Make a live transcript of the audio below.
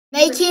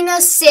Making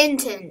a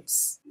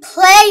sentence.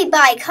 Play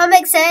by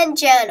Comics and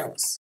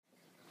Journals.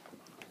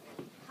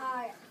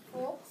 Hi,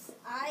 folks.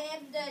 I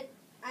am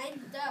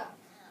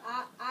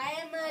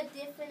a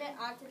definite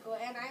article,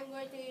 and I'm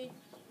going to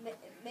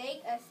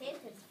make a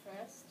sentence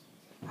first.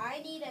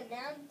 I need a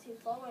noun to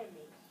follow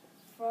me.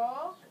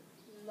 Frog,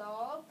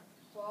 log,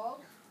 bog.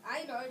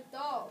 I know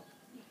dog.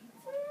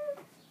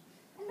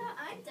 No,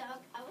 I'm dog.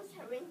 I was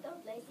hurrying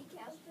those lazy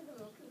cows to the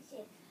milking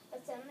shed,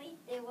 but suddenly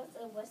there was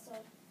a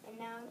whistle, and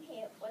now I'm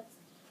here. What's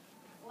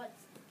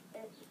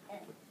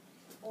it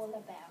all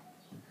about?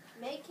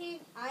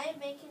 I am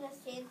making a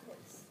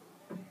sentence.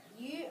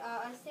 You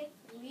are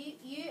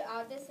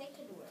the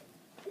second word.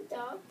 The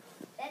dog?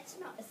 That's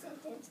not a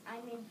sentence. I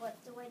mean, what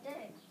do I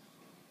do?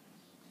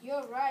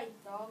 You're right,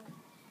 dog.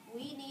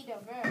 We need a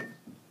verb.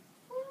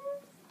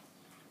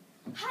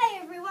 Hi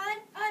everyone,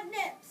 I'm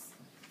Nips.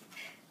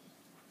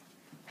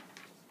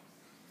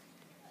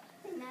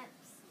 The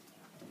Nips.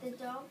 The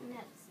dog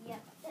Nips.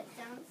 Yep, that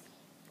sounds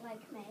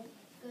like me.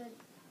 Good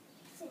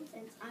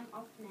sentence. I'm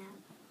off now.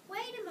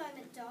 Wait a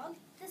moment, dog.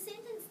 The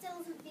sentence still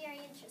isn't very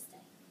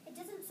interesting. It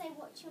doesn't say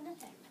what you're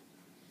nipping.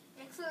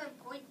 Excellent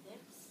point,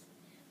 Nips.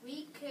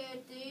 We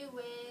could do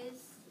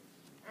with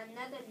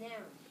another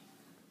noun.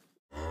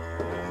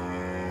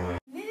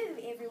 Moo,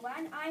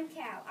 everyone. I'm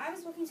Cow. I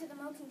was walking to the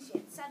milking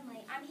shed.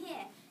 Suddenly, I'm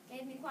here.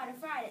 Gave me quite a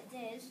fright, it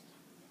did.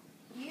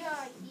 You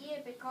are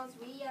here because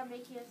we are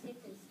making a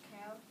sentence,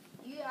 Cow.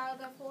 You are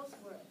the fourth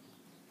word.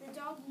 The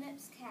dog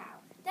nips cow.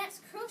 That's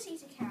cruelty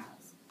to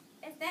cows.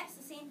 If that's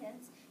the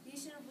sentence, you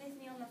should have left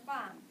me on the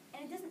farm.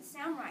 And it doesn't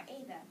sound right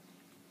either.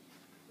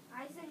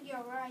 I think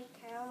you're right,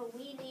 Cow.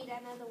 We need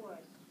another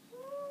word.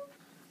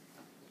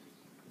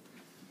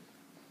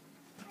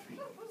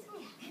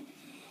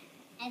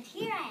 And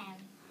here I am.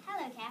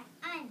 Hello, Cat.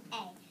 I'm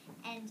A,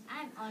 and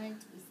I'm honoured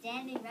to be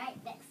standing right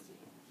next to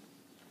you.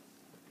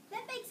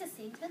 That makes a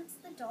sentence.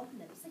 The dog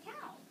nips a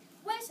cow.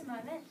 Wait a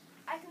moment.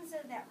 I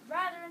consider that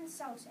rather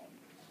insulting.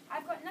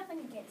 I've got nothing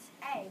against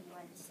A, you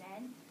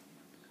understand.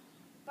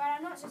 But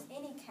I'm not just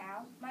any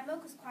cow. My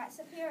milk is quite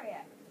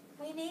superior.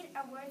 We need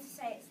a word to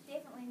say it's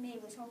definitely me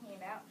we're talking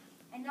about,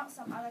 and not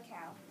some other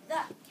cow.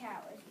 The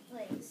cow, if you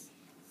please.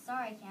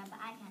 Sorry, Cat,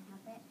 but I can't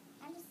help it.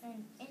 I'm just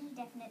an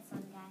indefinite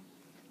sort of guy.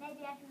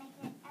 Maybe I can make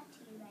it up to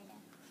you later.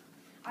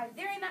 I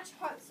very much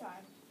hope so.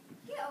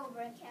 Get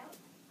over it, Cow.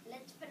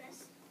 Let's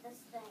finish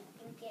this thing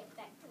and get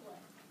back to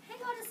work.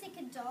 Hang on a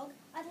second, dog.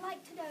 I'd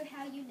like to know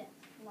how you nip.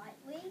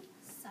 Lightly?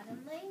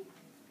 Suddenly?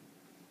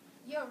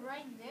 You're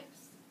right,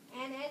 Nips.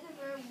 An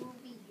editor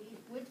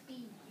would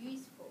be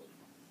useful.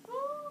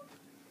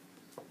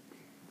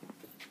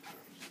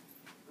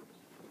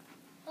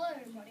 Hello,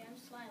 everybody. I'm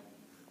Slimy.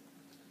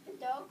 The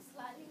dog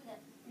slightly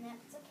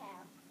nips a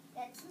cow.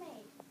 That's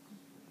me.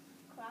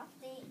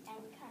 Crafty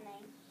and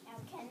cunning. Now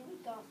can we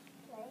go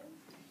play?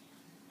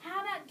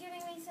 How about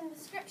giving me some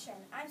description?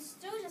 I'm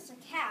still just a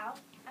cow.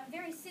 I'm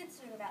very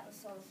sensitive about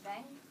this sort of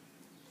thing.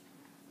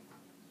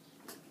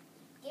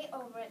 Get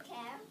over it,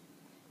 Cow.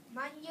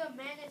 Mind your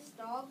manners,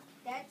 dog.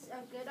 That's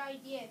a good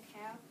idea,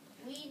 Cow.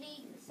 We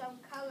need some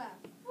color.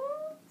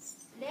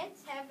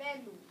 Let's have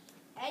an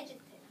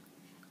adjective.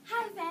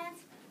 Hi, fans.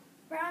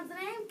 Brown's the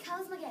name,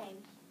 color's my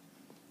game.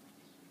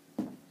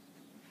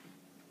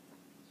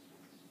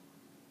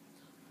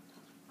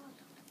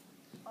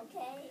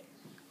 Okay.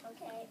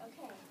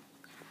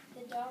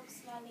 The dog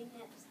slightly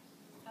nips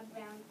a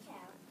brown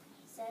cow.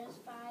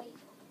 Satisfied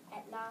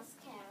at last,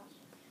 Cow.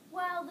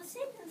 Well, the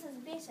sentence is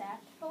better,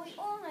 but we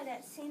all know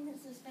that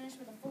sentence is finished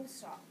with a full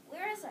stop.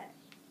 Where is it?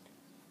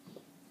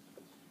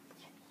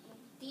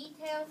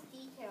 Details.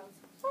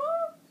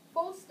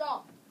 Full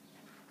stop.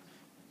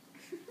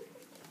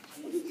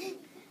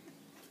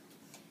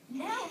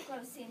 Now I've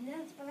got a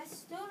sentence, but I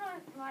still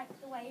don't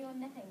like the way you're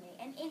nipping me.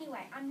 And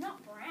anyway, I'm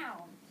not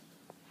brown.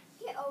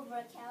 Get over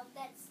it, Cow.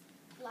 That's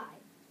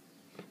life.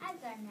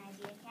 I've got an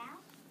idea, Cal.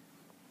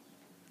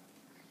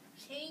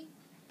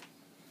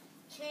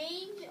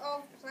 Change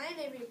of plan,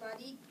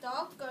 everybody.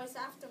 Dog goes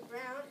after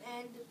Brown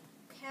and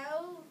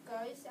cow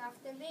goes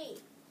after me.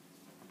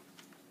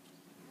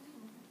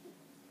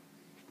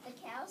 The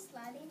cow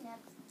slightly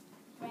nips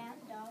brown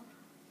dog.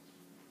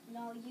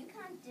 No, you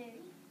can't do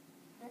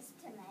this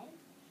to me.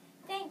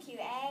 Thank you,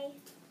 A.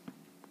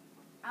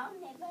 I'll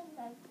never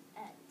live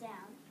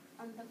down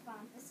on the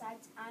farm.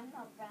 Besides, I'm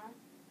not brown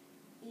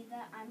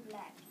either. I'm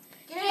black.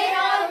 Get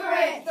over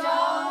it,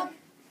 dog!